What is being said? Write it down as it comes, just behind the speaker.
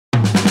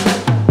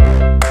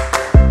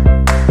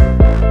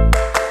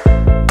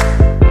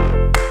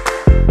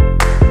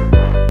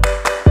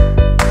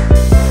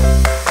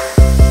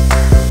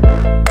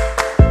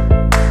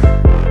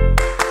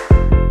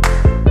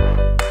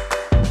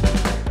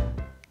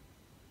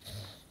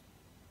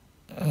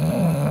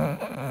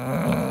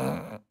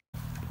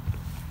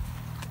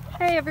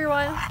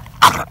everyone!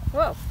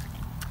 Whoa,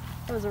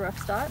 that was a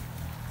rough start.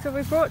 So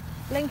we brought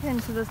Lincoln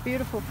to this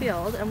beautiful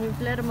field and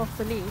we've let him off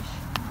the leash.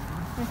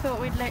 We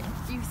thought we'd let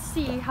you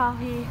see how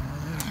he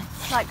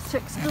likes to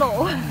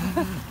explore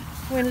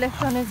when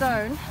left on his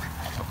own.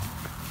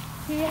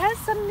 He has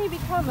suddenly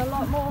become a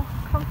lot more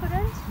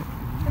confident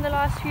in the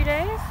last few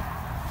days,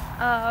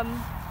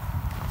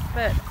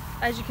 but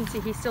as you can see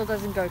he still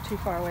doesn't go too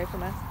far away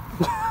from us.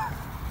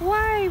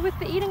 Why with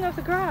the eating of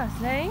the grass,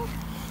 eh?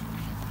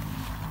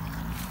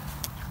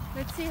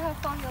 Let's see how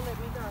far they'll let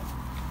me go.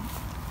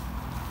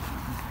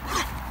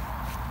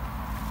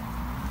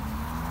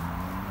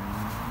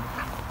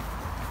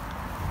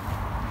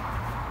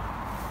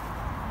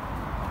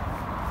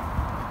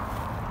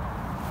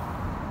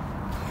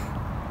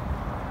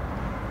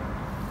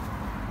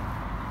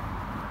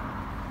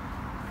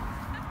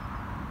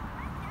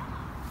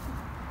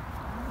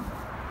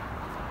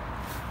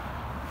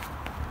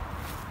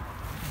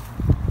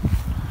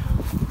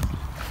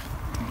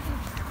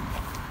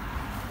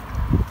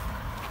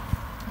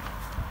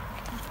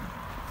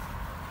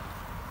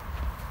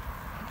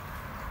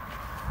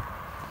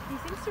 He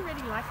seems to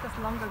really like this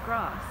longer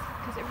grass,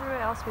 because everywhere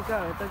else we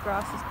go the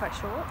grass is quite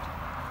short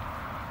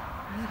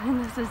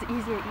and this is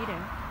easier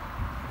eating.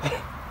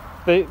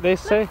 They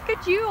say, look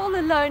at you all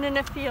alone in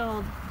a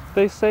field.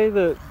 They say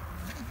that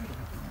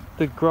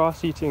the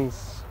grass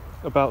eating's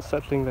about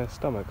settling their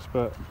stomachs,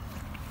 but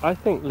I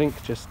think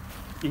Link just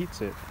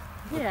eats it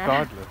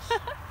regardless.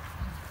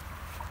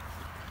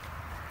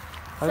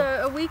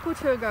 So a week or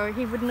two ago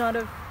he would not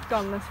have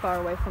gone this far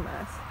away from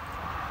us.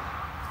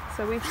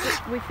 So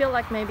we feel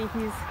like maybe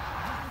he's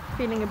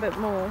feeling a bit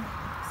more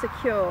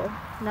secure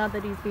now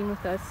that he's been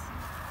with us,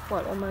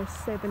 what,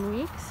 almost 7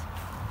 weeks.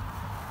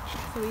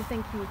 So we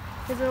think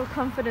his little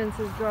confidence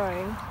is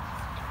growing,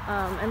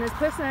 and his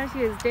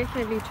personality is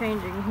definitely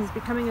changing. He's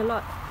becoming a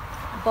lot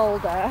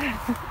bolder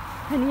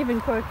and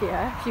even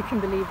quirkier, if you can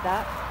believe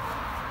that,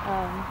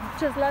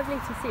 which is lovely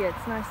to see.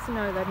 It's nice to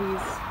know that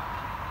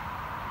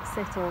he's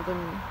settled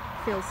and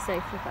feels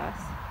safe with us.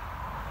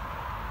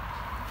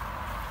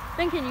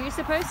 Lincoln, you're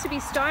supposed to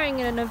be starring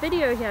in a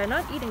video here,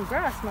 not eating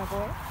grass, my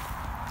boy.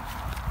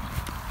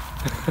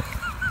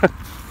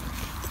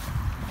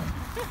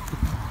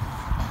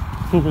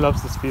 He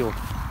loves this field.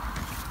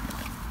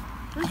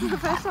 This is the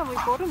first time we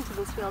brought him to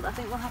this field. I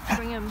think we'll have to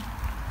bring him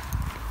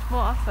more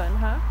often,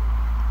 huh?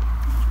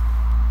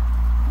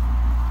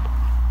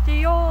 Do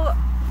your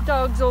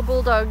dogs or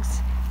bulldogs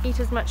eat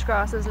as much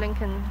grass as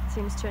Lincoln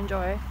seems to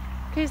enjoy?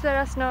 Please let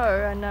us know,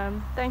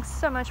 and thanks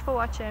so much for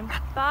watching.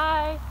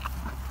 Bye!